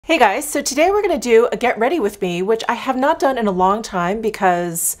Hey guys, so today we're going to do a get ready with me, which I have not done in a long time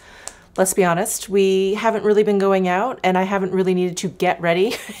because, let's be honest, we haven't really been going out and I haven't really needed to get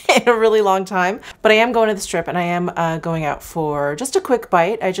ready in a really long time. But I am going to this trip and I am going out for just a quick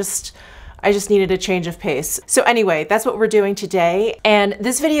bite. I just needed a change of pace. So anyway, that's what we're doing today. And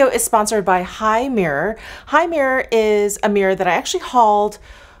this video is sponsored by HiMirror. HiMirror is a mirror that I actually hauled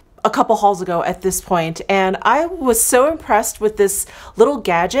a couple hauls ago at this point, and I was so impressed with this little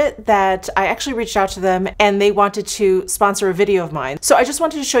gadget that I actually reached out to them and they wanted to sponsor a video of mine. So I just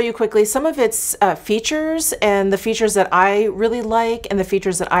wanted to show you quickly some of its features and the features that I really like and the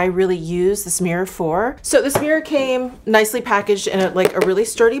features that I really use this mirror for. So this mirror came nicely packaged in a really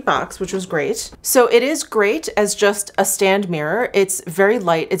sturdy box, which was great. So it is great as just a stand mirror. It's very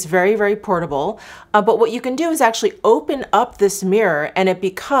light, it's very, very portable. But what you can do is actually open up this mirror and it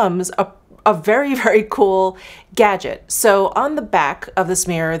becomes a very, very cool gadget. So on the back of this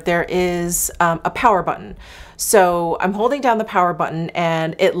mirror, there is a power button. So I'm holding down the power button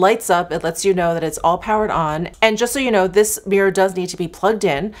and it lights up. It lets you know that it's all powered on. And just so you know, this mirror does need to be plugged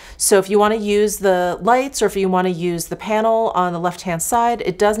in. So if you want to use the lights or if you want to use the panel on the left-hand side,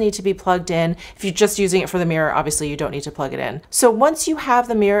 it does need to be plugged in. If you're just using it for the mirror, obviously you don't need to plug it in. So once you have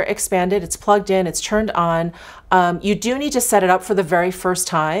the mirror expanded, it's plugged in, it's turned on, you do need to set it up for the very first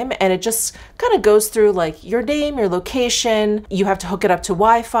time, and it just kind of goes through like your name, your location. You have to hook it up to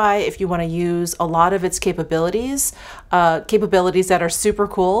Wi-Fi if you want to use a lot of its capabilities that are super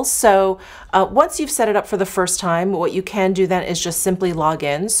cool. So once you've set it up for the first time, what you can do then is just simply log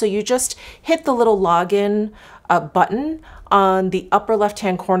in. So you just hit the little login button on the upper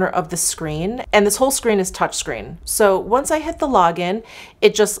left-hand corner of the screen, and this whole screen is touchscreen. So once I hit the login,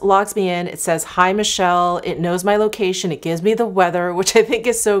 it just logs me in. It says, "Hi, Michelle." It knows my location. It gives me the weather, which I think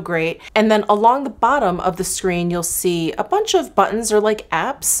is so great. And then along the bottom of the screen, you'll see a bunch of buttons or like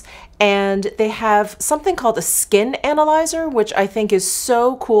apps, and they have something called a skin analyzer, which I think is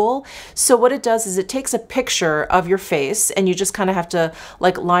so cool. So what it does is it takes a picture of your face, and you just kind of have to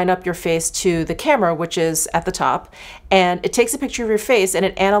like line up your face to the camera, which is at the top, and it takes a picture of your face and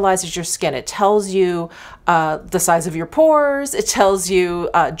it analyzes your skin. It tells you the size of your pores, it tells you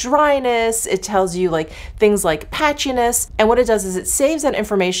dryness, it tells you like things like patchiness. And what it does is it saves that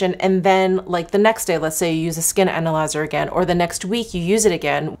information, and then like the next day, let's say you use a skin analyzer again, or the next week you use it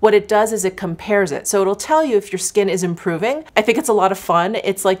again, what it does is it compares it. So it'll tell you if your skin is improving. I think it's a lot of fun.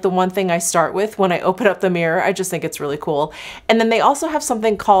 It's like the one thing I start with when I open up the mirror. I just think it's really cool. And then they also have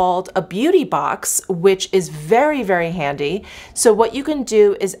something called a beauty box, which is very, very handy. So what you can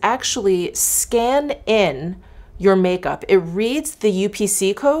do is actually scan in your makeup. It reads the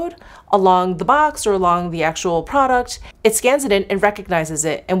UPC code along the box or along the actual product. It scans it in and recognizes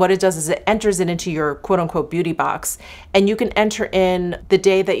it. And what it does is it enters it into your quote unquote beauty box. And you can enter in the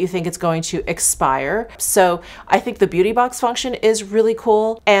day that you think it's going to expire. So I think the beauty box function is really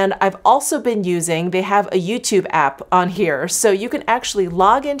cool. And I've also been using, they have a YouTube app on here. So you can actually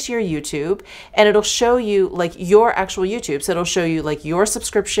log into your YouTube and it'll show you like your actual YouTube. So it'll show you like your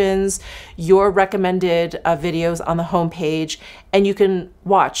subscriptions, your recommended videos on the homepage, and you can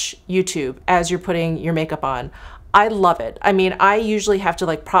watch YouTube as you're putting your makeup on. I love it. I mean, I usually have to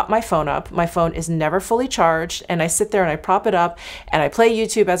like prop my phone up. My phone is never fully charged, and I sit there and I prop it up and I play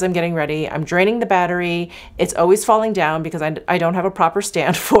YouTube as I'm getting ready. I'm draining the battery. It's always falling down because I don't have a proper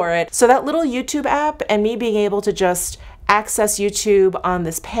stand for it. So that little YouTube app and me being able to just access YouTube on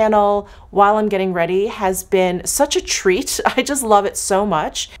this panel while I'm getting ready has been such a treat. I just love it so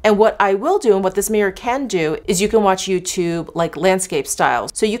much. And what I will do and what this mirror can do is you can watch YouTube like landscape style.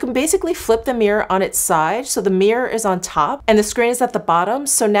 So you can basically flip the mirror on its side. So the mirror is on top and the screen is at the bottom.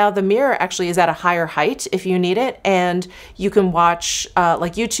 So now the mirror actually is at a higher height if you need it. And you can watch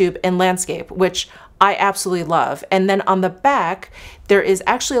like YouTube in landscape, which I absolutely love. And then on the back, there is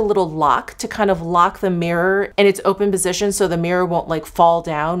actually a little lock to kind of lock the mirror in its open position so the mirror won't like fall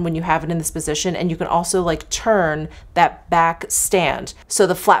down when you have it in this position. And you can also like turn that back stand. So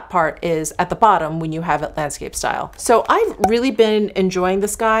the flat part is at the bottom when you have it landscape style. So I've really been enjoying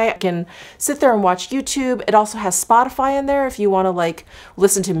this guy. I can sit there and watch YouTube. It also has Spotify in there if you want to like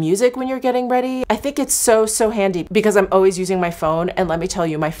listen to music when you're getting ready. I think it's so, so handy because I'm always using my phone. And let me tell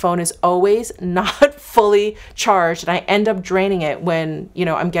you, my phone is always not fully charged and I end up draining it when, you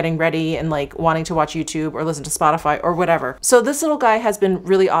know, I'm getting ready and like wanting to watch YouTube or listen to Spotify or whatever. So this little guy has been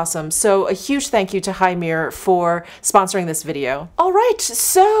really awesome. So a huge thank you to HiMirror for sponsoring this video. All right,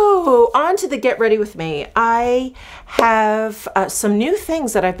 so on to the get ready with me. I have some new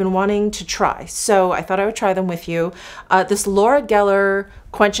things that I've been wanting to try. So I thought I would try them with you. This Laura Geller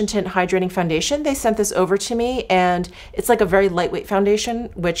Quench and Tint Hydrating Foundation. They sent this over to me, and it's like a very lightweight foundation,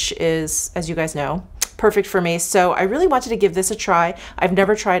 which is, as you guys know, perfect for me. So I really wanted to give this a try. I've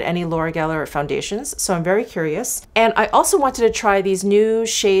never tried any Laura Geller foundations, so I'm very curious. And I also wanted to try these new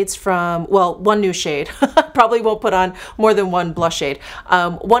shades from, well, one new shade. Probably won't put on more than one blush shade.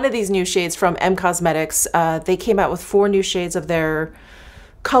 One of these new shades from M Cosmetics. They came out with 4 new shades of their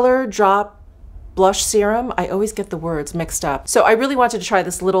Color Drop blush serum. I always get the words mixed up. So I really wanted to try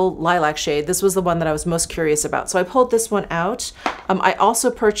this little lilac shade. This was the one that I was most curious about. So I pulled this one out. I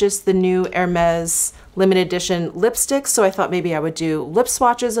also purchased the new Hermes limited edition lipsticks. So I thought maybe I would do lip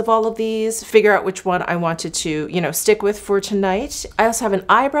swatches of all of these, figure out which one I wanted to, you know, stick with for tonight. I also have an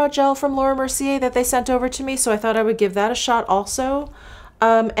eyebrow gel from Laura Mercier that they sent over to me. So I thought I would give that a shot also.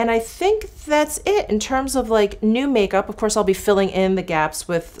 And I think that's it in terms of like new makeup. Of course, I'll be filling in the gaps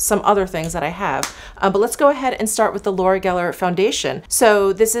with some other things that I have. But let's go ahead and start with the Laura Geller foundation.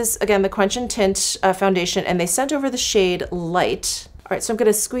 So this is, again, the Quench and Tint foundation, and they sent over the shade Light. All right, so I'm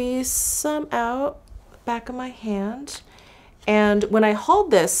gonna squeeze some out the back of my hand. And when I hauled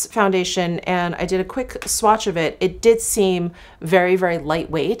this foundation and I did a quick swatch of it, it did seem very, very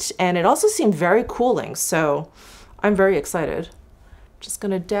lightweight, and it also seemed very cooling. So I'm very excited. Just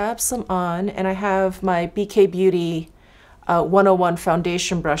gonna dab some on, and I have my BK Beauty 101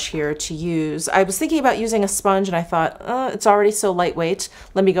 foundation brush here to use. I was thinking about using a sponge, and I thought, it's already so lightweight.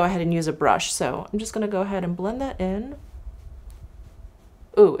 Let me go ahead and use a brush. So I'm just gonna go ahead and blend that in.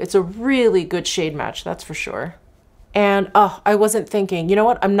 Ooh, it's a really good shade match, that's for sure. And I wasn't thinking, you know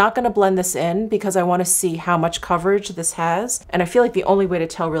what? I'm not gonna blend this in because I wanna see how much coverage this has. And I feel like the only way to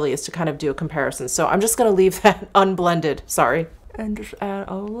tell really is to kind of do a comparison. So I'm just gonna leave that unblended, sorry. And just add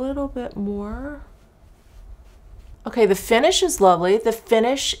a little bit more. Okay, the finish is lovely. The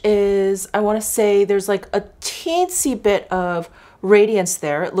finish is, I want to say there's like a teensy bit of radiance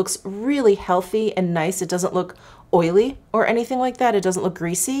there. It looks really healthy and nice. It doesn't look oily or anything like that. It doesn't look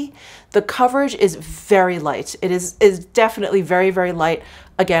greasy. The coverage is very light. It is definitely very, very light.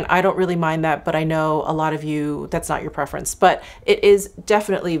 Again, I don't really mind that, but I know a lot of you, that's not your preference, but it is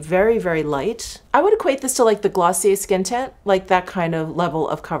definitely very, very light. I would equate this to like the Glossier Skin Tint, like that kind of level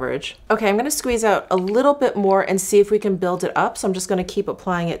of coverage. Okay, I'm gonna squeeze out a little bit more and see if we can build it up. So I'm just gonna keep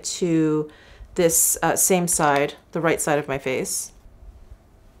applying it to this same side, the right side of my face.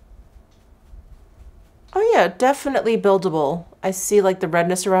 Oh yeah, definitely buildable. I see like the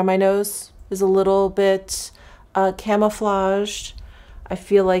redness around my nose is a little bit camouflaged. I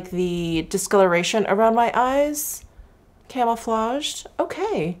feel like the discoloration around my eyes, camouflaged.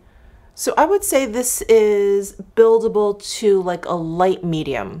 Okay, so I would say this is buildable to like a light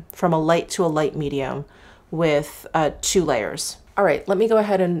medium, from a light to a light medium with 2 layers. All right, let me go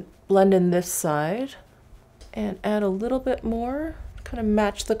ahead and blend in this side and add a little bit more, kind of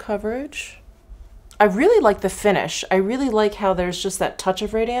match the coverage. I really like the finish. I really like how there's just that touch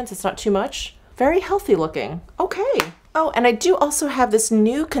of radiance. It's not too much. Very healthy looking. Okay. Oh, and I do also have this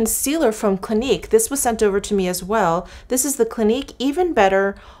new concealer from Clinique. This was sent over to me as well. This is the Clinique Even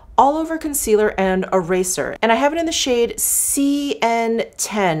Better All Over Concealer and Eraser. And I have it in the shade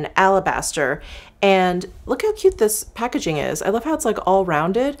CN10 Alabaster. And look how cute this packaging is. I love how it's like all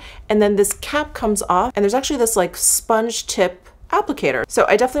rounded. And then this cap comes off, and there's actually this like sponge tip applicator. So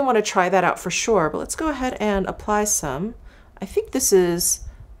I definitely want to try that out for sure, but let's go ahead and apply some. I think this is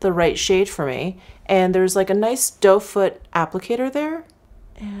the right shade for me. And there's like a nice doe foot applicator there.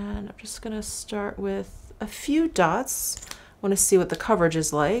 And I'm just gonna start with a few dots. I want to see what the coverage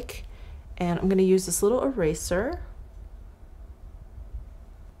is like. And I'm gonna use this little eraser.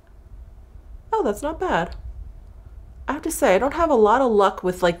 Oh, that's not bad. I have to say, I don't have a lot of luck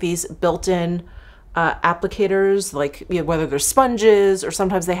with like these built-in applicators, like, you know, whether they're sponges or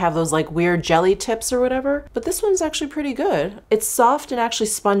sometimes they have those like weird jelly tips or whatever, but this one's actually pretty good. It's soft and actually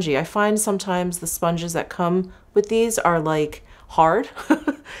spongy. I find sometimes the sponges that come with these are like hard.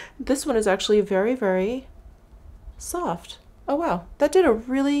 This one is actually very, very soft. Oh wow, that did a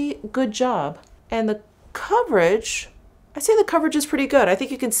really good job. And the coverage, I say the coverage is pretty good. I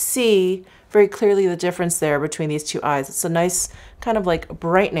think you can see very clearly the difference there between these 2 eyes. It's a nice kind of like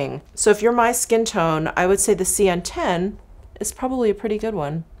brightening. So if you're my skin tone, I would say the CN10 is probably a pretty good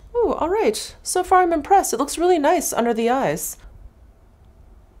one. Ooh, all right. So far I'm impressed. It looks really nice under the eyes.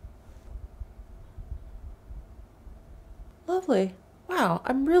 Lovely. Wow,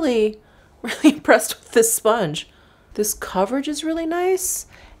 I'm really, really impressed with this sponge. This coverage is really nice,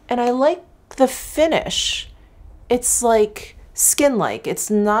 and I like the finish. It's like skin-like. It's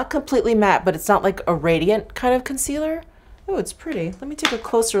not completely matte, but it's not like a radiant kind of concealer. Oh, it's pretty. Let me take a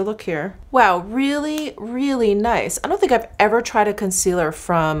closer look here. Wow, really, really nice. I don't think I've ever tried a concealer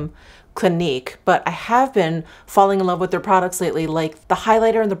from Clinique, but I have been falling in love with their products lately, like the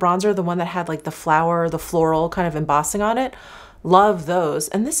highlighter and the bronzer, the one that had like the flower, the floral kind of embossing on it. Love those.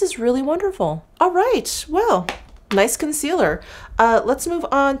 And this is really wonderful. All right, well, nice concealer. Let's move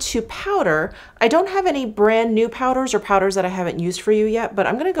on to powder. I don't have any brand new powders or powders that I haven't used for you yet, but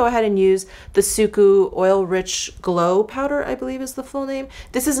I'm gonna go ahead and use the Suku Oil Rich Glow Powder, I believe is the full name.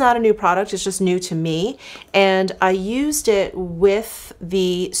 This is not a new product, it's just new to me. And I used it with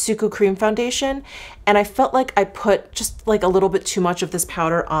the Suku Cream Foundation, and I felt like I put just like a little bit too much of this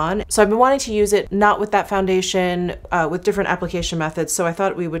powder on. So I've been wanting to use it not with that foundation, with different application methods, so I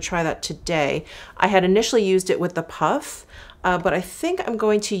thought we would try that today. I had initially used it with the puff, but I think I'm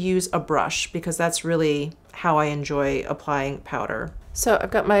going to use a brush because that's really how I enjoy applying powder. So I've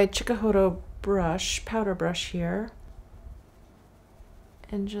got my Chikuhodo brush, powder brush here,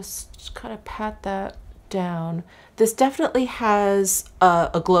 and just kind of pat that down. This definitely has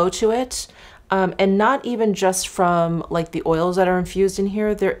a glow to it. And not even just from like the oils that are infused in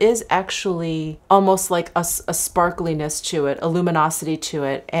here, there is actually almost like a sparkliness to it, a luminosity to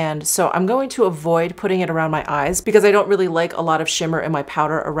it. And so I'm going to avoid putting it around my eyes because I don't really like a lot of shimmer in my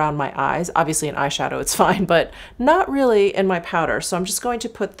powder around my eyes. Obviously in eyeshadow it's fine, but not really in my powder. So I'm just going to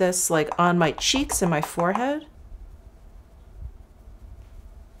put this like on my cheeks and my forehead.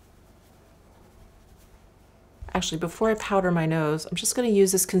 Actually, before I powder my nose, I'm just going to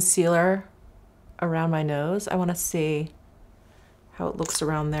use this concealer around my nose. I want to see how it looks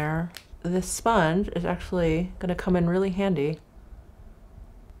around there. This sponge is actually going to come in really handy.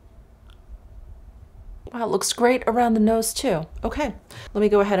 Wow, it looks great around the nose too. Okay, let me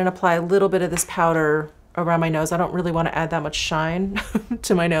go ahead and apply a little bit of this powder around my nose. I don't really want to add that much shine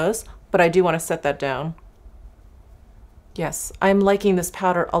to my nose, but I do want to set that down. Yes, I'm liking this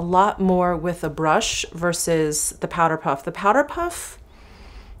powder a lot more with a brush versus the powder puff. The powder puff,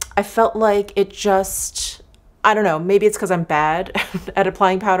 I felt like it just, I don't know, maybe it's because I'm bad at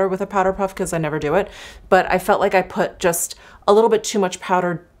applying powder with a powder puff because I never do it, but I felt like I put just a little bit too much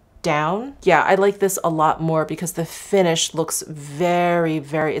powder down. Yeah, I like this a lot more because the finish looks very,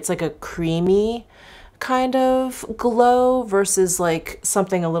 very, it's like a creamy kind of glow versus like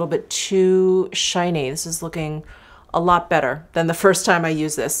something a little bit too shiny. This is looking a lot better than the first time I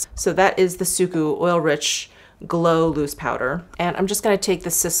used this. So that is the Suku Oil Rich Glow Loose Powder. And I'm just gonna take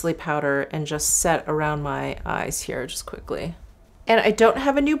the Sisley powder and just set around my eyes here just quickly. And I don't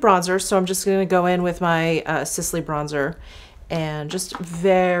have a new bronzer, so I'm just gonna go in with my Sisley bronzer and just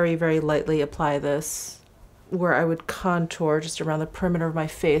very, very lightly apply this where I would contour just around the perimeter of my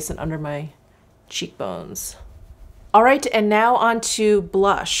face and under my cheekbones. All right, and now on to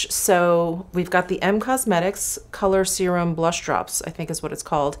blush. So we've got the M Cosmetics Color Serum Blush Drops, I think is what it's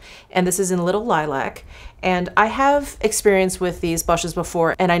called. And this is in Little Lilac. And I have experience with these blushes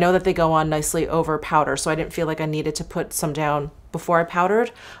before, and I know that they go on nicely over powder, so I didn't feel like I needed to put some down before I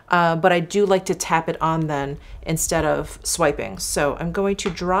powdered. But I do like to tap it on then instead of swiping. So I'm going to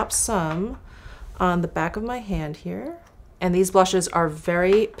drop some on the back of my hand here. And these blushes are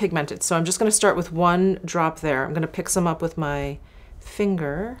very pigmented. So I'm just gonna start with one drop there. I'm gonna pick some up with my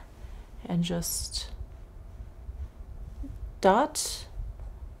finger and just dot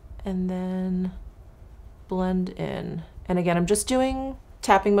and then blend in. And again, I'm just doing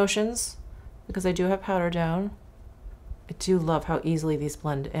tapping motions because I do have powder down. I do love how easily these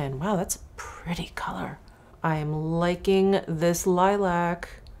blend in. Wow, that's a pretty color. I am liking this lilac.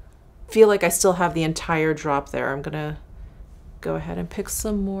 Feel like I still have the entire drop there. I'm gonna go ahead and pick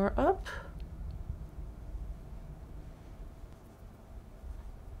some more up.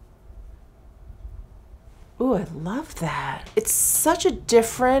 Ooh, I love that. It's such a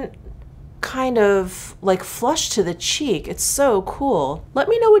different kind of like flush to the cheek. It's so cool. Let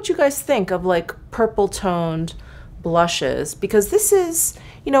me know what you guys think of like purple toned blushes, because this is,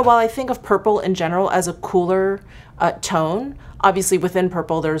 you know, while I think of purple in general as a cooler tone, obviously within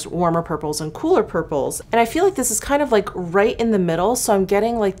purple there's warmer purples and cooler purples, and I feel like this is kind of like right in the middle, so I'm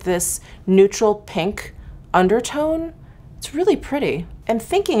getting like this neutral pink undertone. It's really pretty. And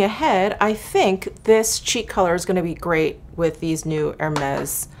thinking ahead, I think this cheek color is going to be great with these new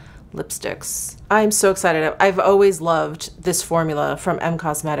Hermes lipsticks. I'm so excited. I've always loved this formula from M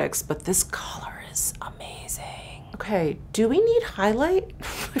Cosmetics, but this color is amazing. Okay, do we need highlight?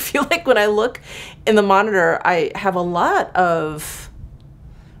 I feel like when I look in the monitor, I have a lot of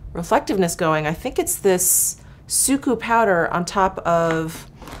reflectiveness going. I think it's this Suku powder on top of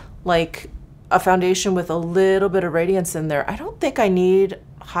like a foundation with a little bit of radiance in there. I don't think I need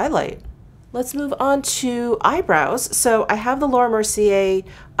highlight. Let's move on to eyebrows. So I have the Laura Mercier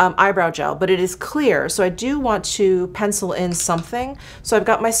eyebrow gel, but it is clear. So I do want to pencil in something. So I've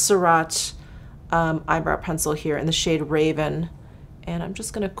got my Surratt eyebrow pencil here in the shade Raven. And I'm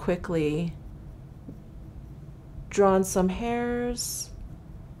just gonna quickly draw in some hairs,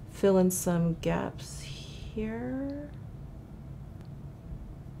 fill in some gaps here.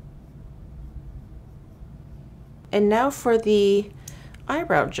 And now for the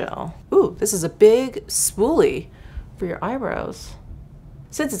eyebrow gel. Ooh, this is a big spoolie for your eyebrows.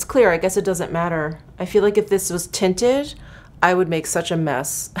 Since it's clear, I guess it doesn't matter. I feel like if this was tinted, I would make such a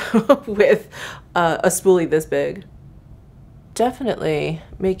mess with a spoolie this big. Definitely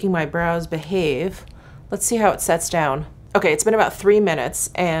making my brows behave. Let's see how it sets down. Okay, it's been about 3 minutes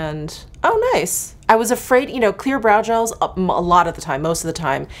and, oh nice. I was afraid, you know, clear brow gels, a lot of the time, most of the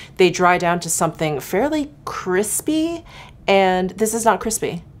time, they dry down to something fairly crispy, and this is not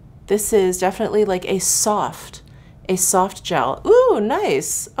crispy. This is definitely like a soft gel. Ooh,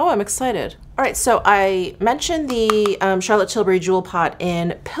 nice. Oh, I'm excited. All right, so I mentioned the Charlotte Tilbury Jewel Pot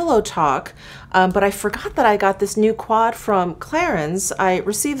in Pillow Talk, but I forgot that I got this new quad from Clarins. I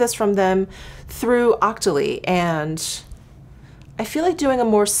received this from them through Octoly, and I feel like doing a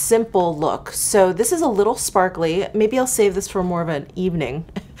more simple look. So this is a little sparkly. Maybe I'll save this for more of an evening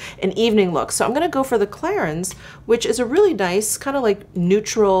look. So I'm gonna go for the Clarins, which is a really nice kind of like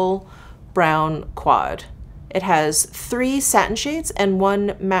neutral brown quad. It has 3 satin shades and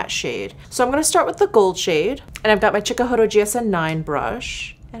 1 matte shade. So I'm gonna start with the gold shade, and I've got my Chikuhodo GSN 9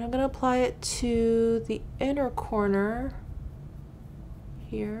 brush, and I'm gonna apply it to the inner corner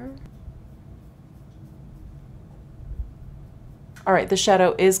here. All right, the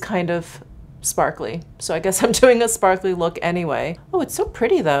shadow is kind of sparkly, so I guess I'm doing a sparkly look anyway. Oh, it's so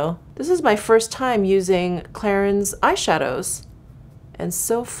pretty though. This is my first time using Clarins eyeshadows, and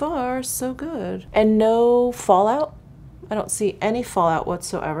so far, so good. And no fallout. I don't see any fallout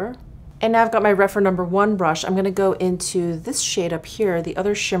whatsoever. And now I've got my Rephr number 1 brush. I'm gonna go into this shade up here, the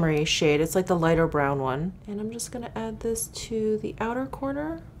other shimmery shade. It's like the lighter brown one. And I'm just gonna add this to the outer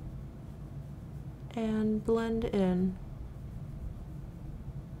corner and blend in.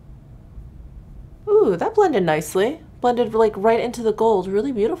 Ooh, that blended nicely. Blended like right into the gold,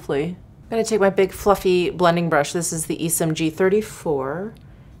 really beautifully. I'm gonna take my big fluffy blending brush. This is the Esom G34.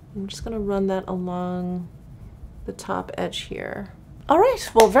 I'm just gonna run that along the top edge here. All right,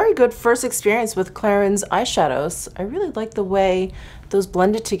 well, very good first experience with Clarins eyeshadows. I really like the way those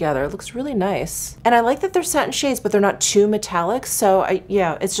blended together. It looks really nice. And I like that they're satin shades, but they're not too metallic. So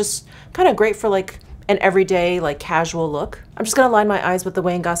yeah, it's just kind of great for like an everyday, like casual look. I'm just gonna line my eyes with the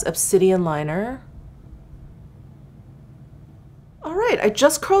Wayne Goss Obsidian liner. All right, I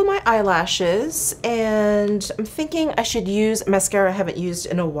just curled my eyelashes, and I'm thinking I should use mascara I haven't used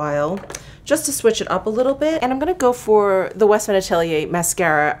in a while, just to switch it up a little bit. And I'm gonna go for the Westman Atelier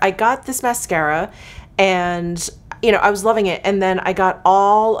mascara. I got this mascara, and you know, I was loving it, and then I got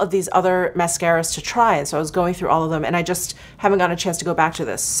all of these other mascaras to try, and so I was going through all of them, and I just haven't gotten a chance to go back to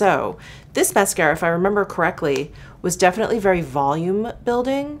this. So this mascara, if I remember correctly, was definitely very volume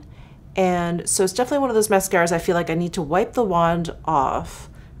building. And so it's definitely one of those mascaras I feel like I need to wipe the wand off.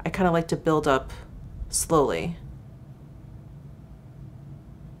 I kind of like to build up slowly.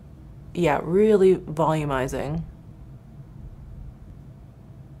 Yeah, really volumizing.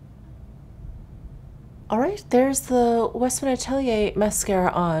 All right, there's the Westman Atelier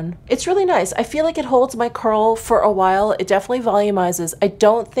mascara on. It's really nice. I feel like it holds my curl for a while. It definitely volumizes. I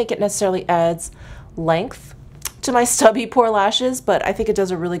don't think it necessarily adds length to my stubby poor lashes, but I think it does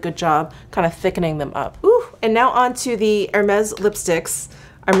a really good job kind of thickening them up. Ooh, and now on to the Hermes lipsticks.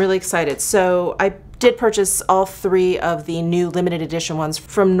 I'm really excited. So I did purchase all 3 of the new limited edition ones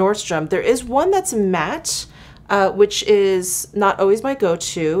from Nordstrom. There is one that's matte, which is not always my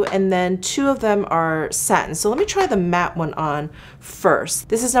go-to, and then 2 of them are satin. So let me try the matte one on first.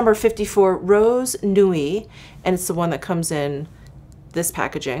 This is number 54, Rose Nuit, and it's the one that comes in this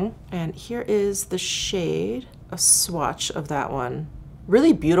packaging. And here is the shade, a swatch of that one.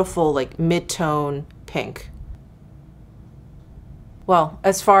 Really beautiful, like mid-tone pink. Well,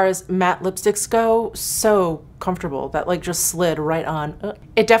 as far as matte lipsticks go, so comfortable. That like just slid right on.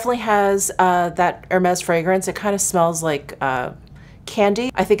 It definitely has that Hermes fragrance. It kind of smells like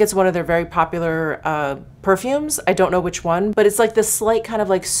candy. I think it's one of their very popular perfumes. I don't know which one, but it's like this slight kind of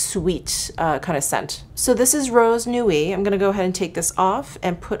like sweet kind of scent. So this is Rose Nuit. I'm gonna go ahead and take this off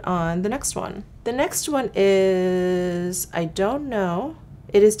and put on the next one. The next one is, I don't know.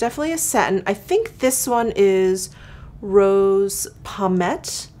 It is definitely a satin. I think this one is Rose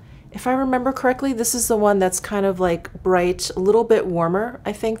Pommet, If I remember correctly, this is the one that's kind of like bright, a little bit warmer,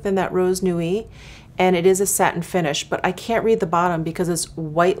 I think, than that Rose Nuit. And it is a satin finish, but I can't read the bottom because it's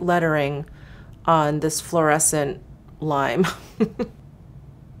white lettering on this fluorescent lime.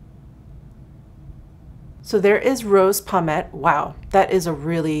 So there is Rose Pommet. Wow, that is a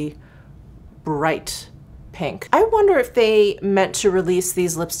really bright pink. I wonder if they meant to release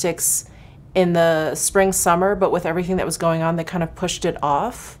these lipsticks in the spring, summer, but with everything that was going on, they kind of pushed it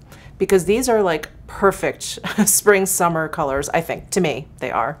off, because these are like perfect spring, summer colors, I think. To me,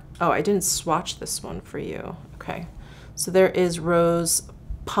 they are. Oh, I didn't swatch this one for you. Okay, so there is Rose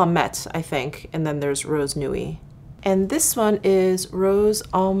Pommet, I think, and then there's Rose Nuit. And this one is Rose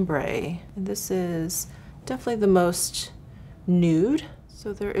Ombre, and this is definitely the most nude.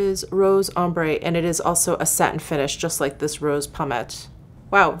 So there is Rose Ombre, and it is also a satin finish, just like this Rose Pommet.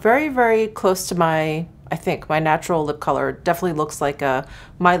 Wow, very, very close to my, I think, my natural lip color. Definitely looks like a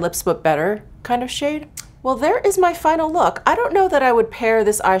My Lips But Better kind of shade. Well, there is my final look. I don't know that I would pair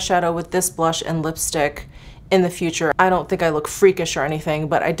this eyeshadow with this blush and lipstick in the future. I don't think I look freakish or anything,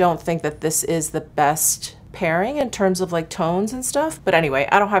 but I don't think that this is the best pairing in terms of like tones and stuff. But anyway,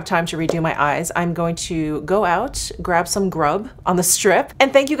 I don't have time to redo my eyes. I'm going to go out, grab some grub on the strip,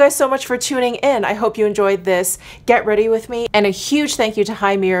 and thank you guys so much for tuning in. I hope you enjoyed this Get Ready With Me, and a huge thank you to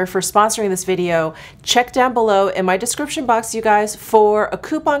HiMirror for sponsoring this video. Check down below in my description box, you guys, for a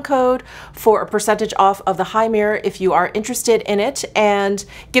coupon code for a percentage off of the HiMirror if you are interested in it, and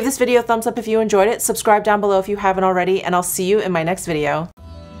give this video a thumbs up if you enjoyed it. Subscribe down below if you haven't already, and I'll see you in my next video.